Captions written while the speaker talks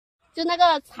就那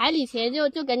个彩礼钱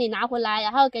就给你拿回来，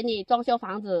然后给你装修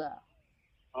房子。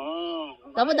哦，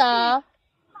得不得？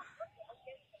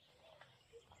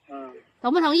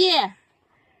同不同意？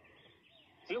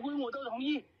结婚我都同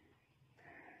意。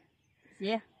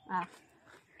行啊，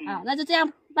那就这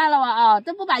样办了吧啊，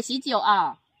这不摆喜酒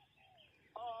啊。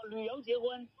旅游结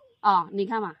婚。你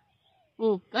看嘛，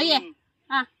可以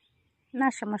啊。那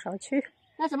什么时候去？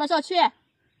那什么时候去？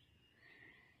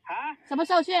什么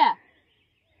时候去？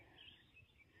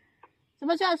什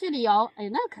么时候去旅游？哎，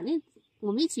那肯定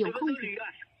我们一起有空。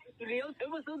旅游什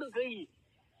么时候都可以。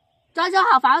装修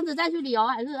好房子再去旅游，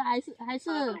还是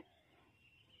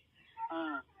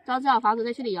装修好房子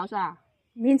再去旅游是吧？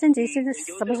民政局现在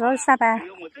什么时候下班？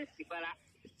我最喜欢了。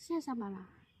现在上班了。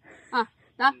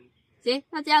得，行，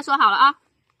那这样说好了啊。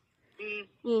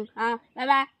拜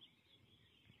拜。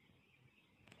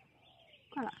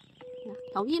快了，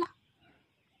同意了。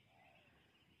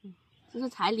这是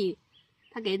彩礼，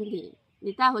他给你，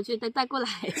你带回去再带过来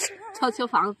装修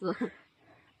房子。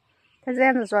他这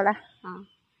样子说了。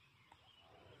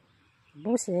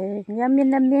不行，你要面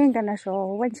对面跟他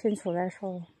说，问清楚再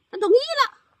说。他同意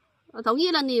了，我同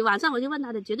意了。你晚上我就问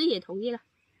他的，绝对也同意了。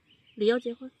旅游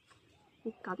结婚，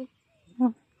搞定。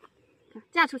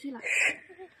嫁出去了。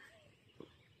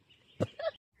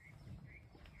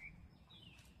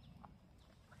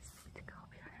这个好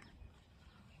漂亮。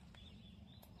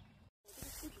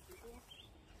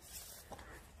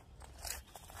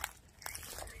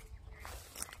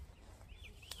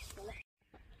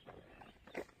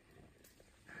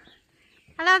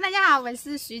Hello， 大家好，我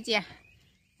是徐姐。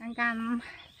刚刚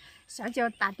小九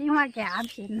打电话给阿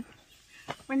平，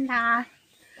问他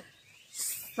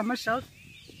什么时候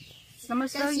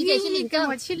徐姐去领证，跟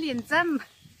我去领证。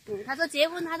他说结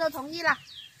婚他都同意了，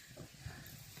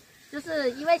就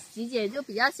是因为徐姐就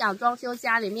比较想装修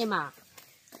家里面嘛。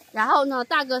然后呢，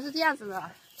大哥是这样子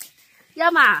的，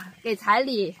要么给彩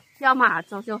礼，要么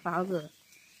装修房子。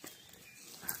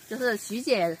就是徐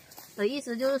姐的意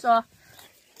思就是说，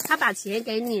他把钱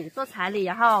给你做彩礼，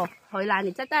然后回来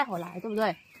你再带回来，对不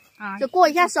对？就过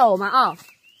一下手嘛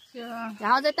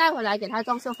然后再带回来给他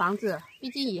装修房子，毕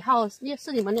竟以后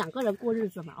是你们2个人过日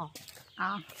子嘛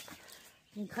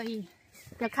你可以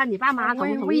要看你爸妈同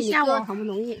不同意，你哥同不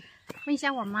同意？问一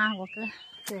下我妈我哥。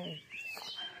对，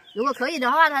如果可以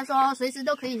的话，他说随时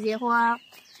都可以结婚。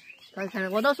可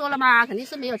能我都说了嘛，肯定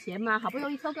是没有钱嘛，好不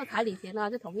容易凑够彩礼钱了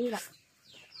就同意了。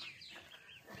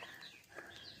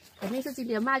肯定是今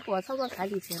年卖果凑够彩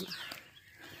礼钱了。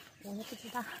我也不知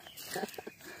道。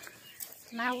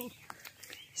那我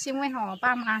先问好我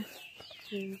爸妈，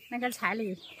那个彩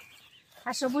礼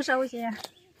他收不收先？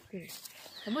对，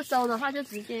他不收的话就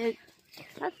直接，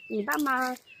那你爸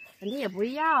妈肯定也不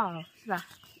要，是吧？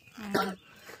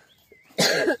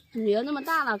女儿那么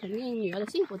大了，肯定女儿的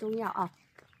幸福重要啊。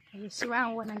也希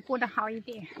望我能过得好一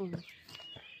点。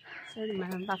所以你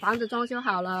们把房子装修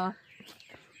好了，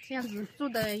这样子住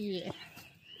的也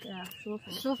对啊，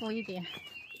舒服一点。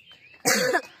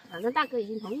反正大哥已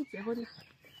经同意结婚了，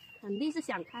肯定是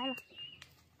想开了。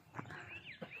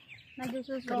那就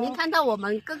是说，肯定看到我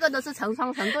们个个都是成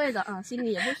双成对的心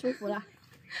里也不舒服了。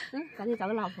赶紧找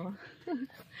个老婆。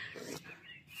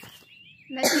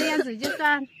那这样子就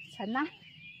算成了。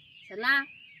成啦，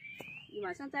你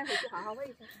晚上再回去好好喂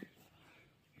一下。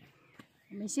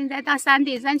我们现在到山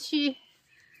顶上去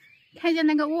看一下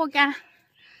那个沃柑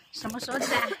什么时候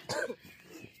摘。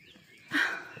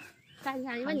看一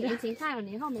下，因为你以前看了，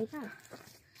年后没看。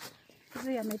就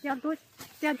是也没掉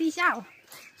地下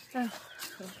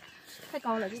太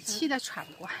高了，气得喘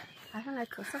不过来，爬上来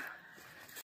咳嗽。